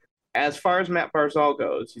future. As far as Mat Barzal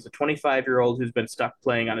goes, he's a 25-year-old who's been stuck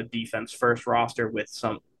playing on a defense first roster with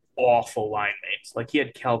some awful line mates. Like he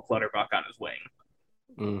had Kel Clutterbuck on his wing.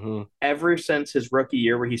 Mm-hmm. Ever since his rookie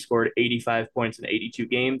year where he scored 85 points in 82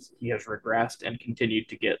 games, he has regressed and continued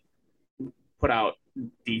to get put out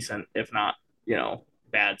decent, if not,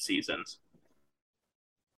 bad seasons.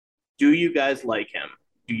 Do you guys like him?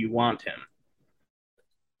 Do you want him?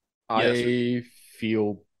 I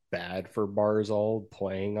feel bad for Barzal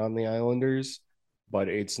playing on the Islanders, but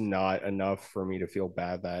it's not enough for me to feel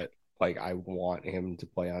bad that like I want him to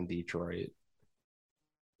play on Detroit.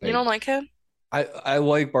 You don't like him? I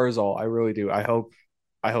like Barzal. I really do. I hope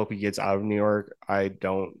he gets out of New York. I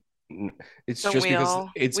don't. It's Don't just we because all?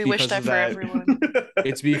 it's We because wish that of for that. everyone.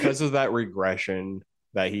 It's because of that regression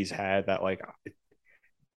that he's had that like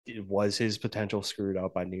it was his potential screwed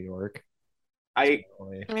up by New York. I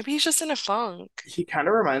Maybe he's just in a funk. he kind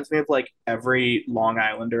of reminds me of like every Long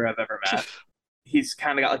Islander I've ever met. He's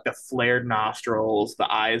kind of got like the flared nostrils,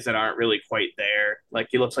 the eyes that aren't really quite there. Like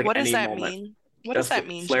he looks like What does any that moment. mean? What does That's that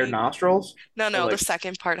mean, flared Jake? nostrils, No, or no, the like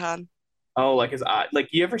second part, hon. oh, like his eye. Like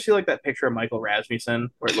you ever see like that picture of Michael Rasmussen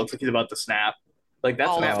where it looks like he's about to snap? Like that's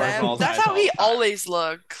All of Matt them. Barzal's That's eyes how all he the time. always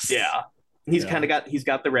looks. Yeah, Yeah. he's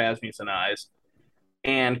got the Rasmussen eyes,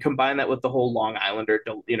 and combine that with the whole Long Islander,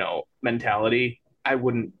 mentality. I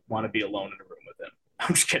wouldn't want to be alone in a room with him.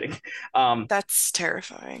 I'm just kidding. That's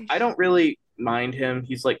terrifying. I don't really mind him.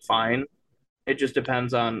 He's like fine. It just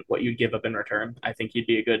depends on what you'd give up in return. I think he'd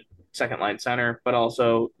be a good second line center, but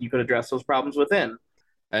also you could address those problems within.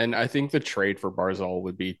 And I think the trade for Barzal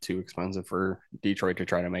would be too expensive for Detroit to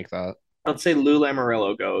try to make that. Let's say Lou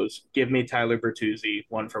Lamoriello goes, give me Tyler Bertuzzi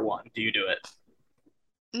 1-for-1. Do you do it?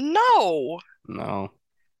 No. No.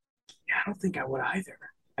 Yeah, I don't think I would either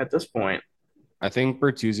at this point. I think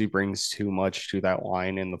Bertuzzi brings too much to that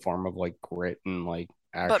line in the form of like grit and like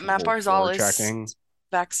But Matt actual Barzal checking. is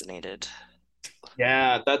vaccinated.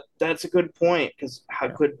 Yeah, that's a good point because how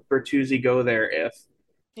could Bertuzzi go there if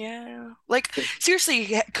Yeah. Like,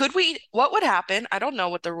 seriously, what would happen? I don't know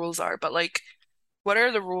what the rules are, but like, what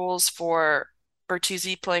are the rules for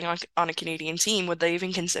Bertuzzi playing on a Canadian team? Would they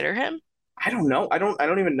even consider him? I don't know. I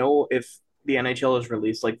don't even know if the NHL has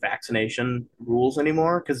released like vaccination rules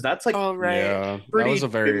anymore because that's like Oh, right. Yeah, that pretty was a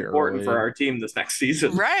very important for early. our team this next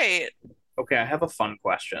season. Right. Okay, I have a fun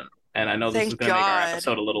question, and I know this is Thank going to make our God.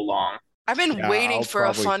 episode a little long. I've been Yeah, waiting I'll for a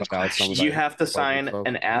probably fun cut out some of question. You that have to COVID sign stuff.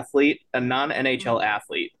 an athlete, a non-NHL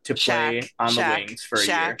athlete, to play on the wings for a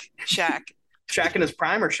year. Shaq. Shaq in his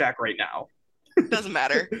prime or Shaq right now? Doesn't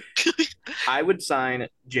matter. I would sign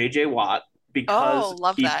JJ Watt because Oh,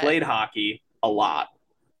 love he that. played hockey a lot.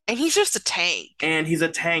 And he's just a tank. And he's a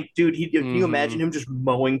tank, dude. Can you imagine him just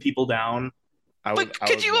mowing people down? But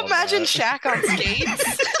could you imagine Shaq on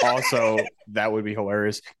skates? Also, that would be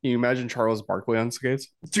hilarious. Can you imagine Charles Barkley on skates?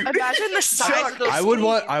 Dude, Imagine the size of those I would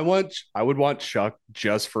skates. I would want Chuck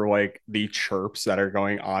just for like the chirps that are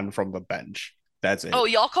going on from the bench. That's it. Oh,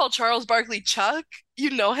 y'all call Charles Barkley Chuck? You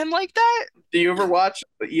know him like that? Do you ever watch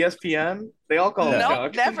ESPN? They all call him No,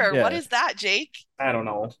 Chuck. never. Yeah. What is that, Jake? I don't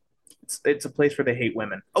know. It's a place where they hate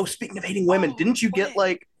women. Oh, speaking of hating women, Oh, didn't you get what?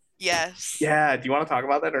 like? Yes. Yeah. Do you want to talk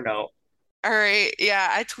about that or no? All right. Yeah,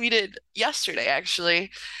 I tweeted yesterday, actually.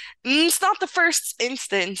 It's not the first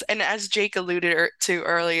instance, and as Jake alluded to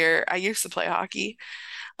earlier, I used to play hockey.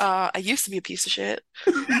 I used to be a piece of shit.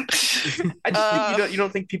 I just think you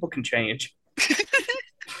don't think people can change.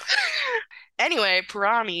 Anyway,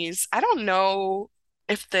 Pirani's, I don't know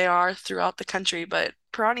if they are throughout the country, but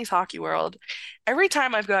Pirani's Hockey World, every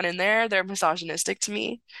time I've gone in there, they're misogynistic to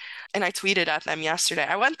me. And I tweeted at them yesterday.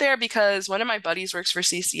 I went there because one of my buddies works for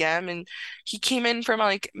CCM and he came in from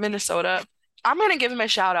like Minnesota. I'm gonna give him a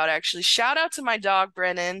shout out actually. Shout out to my dog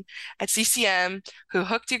Brennan at CCM who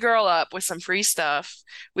hooked your girl up with some free stuff.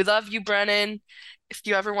 We love you, Brennan. If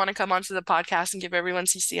you ever want to come onto the podcast and give everyone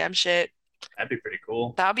CCM shit, That'd be pretty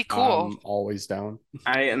cool. that'd be cool. Always down.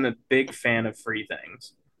 I am a big fan of free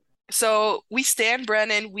things. So we stand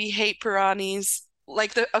Brennan. We hate Pirani's.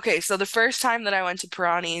 So the first time that I went to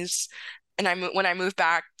Pirani's, and when I moved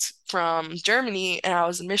back from Germany and I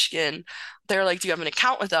was in Michigan, they're like, "Do you have an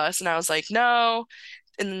account with us?" And I was like, "No."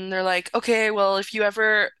 And then they're like, "Okay, well, if you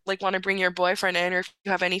ever like want to bring your boyfriend in, or if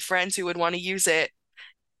you have any friends who would want to use it,"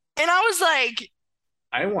 and I was like,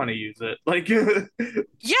 I want to use it. Like,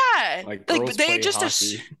 "Yeah, Like like girls they play just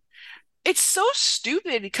hockey. it's so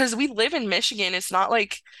stupid because we live in Michigan. It's not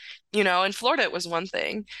like, in Florida it was one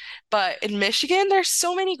thing, but in Michigan there's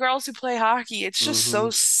so many girls who play hockey. It's just so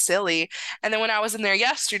silly. And then when I was in there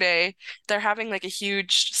yesterday, they're having like a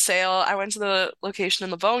huge sale. I went to the location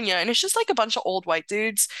in Livonia and it's just like a bunch of old white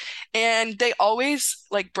dudes and they always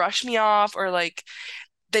like brush me off or like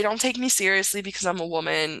they don't take me seriously because I'm a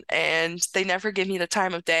woman and they never give me the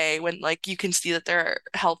time of day when like you can see that they're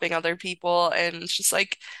helping other people and it's just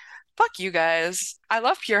like fuck you guys. I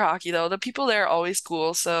love pure hockey though. The people there are always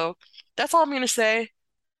cool. So that's all I'm gonna say.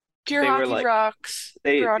 Pure they were hockey like, rocks.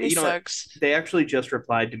 they, Pirani you know what? sucks. They actually just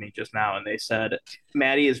replied to me just now and they said,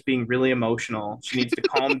 Maddie is being really emotional. She needs to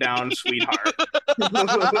calm down, sweetheart.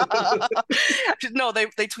 No, they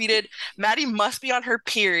tweeted, Maddie must be on her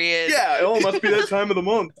period. Yeah, it must be that time of the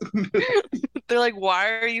month. They're like,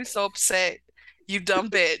 why are you so upset? You dumb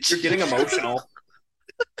bitch. You're getting emotional.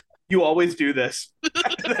 You always do this.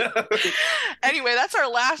 Anyway, that's our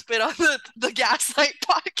last bit on the Gaslight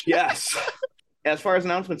podcast. Yes. As far as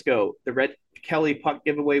announcements go, the Red Kelly puck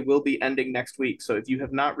giveaway will be ending next week. So if you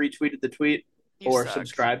have not retweeted the tweet or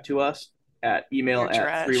subscribed to us, email You're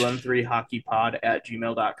at trash.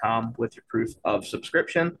 313hockeypod@gmail.com with your proof of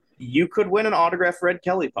subscription. You could win an autographed Red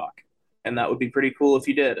Kelly puck, and that would be pretty cool if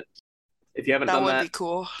you did. If you haven't That done would that, be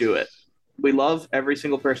cool. do it. We love every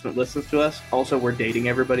single person that listens to us. Also, we're dating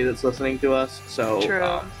everybody that's listening to us, so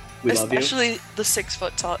True. we love you. Especially the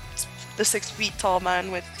 6 feet tall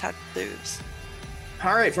man with tattoos.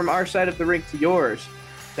 All right, from our side of the rink to yours,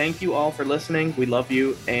 thank you all for listening. We love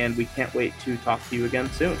you, and we can't wait to talk to you again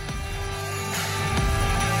soon.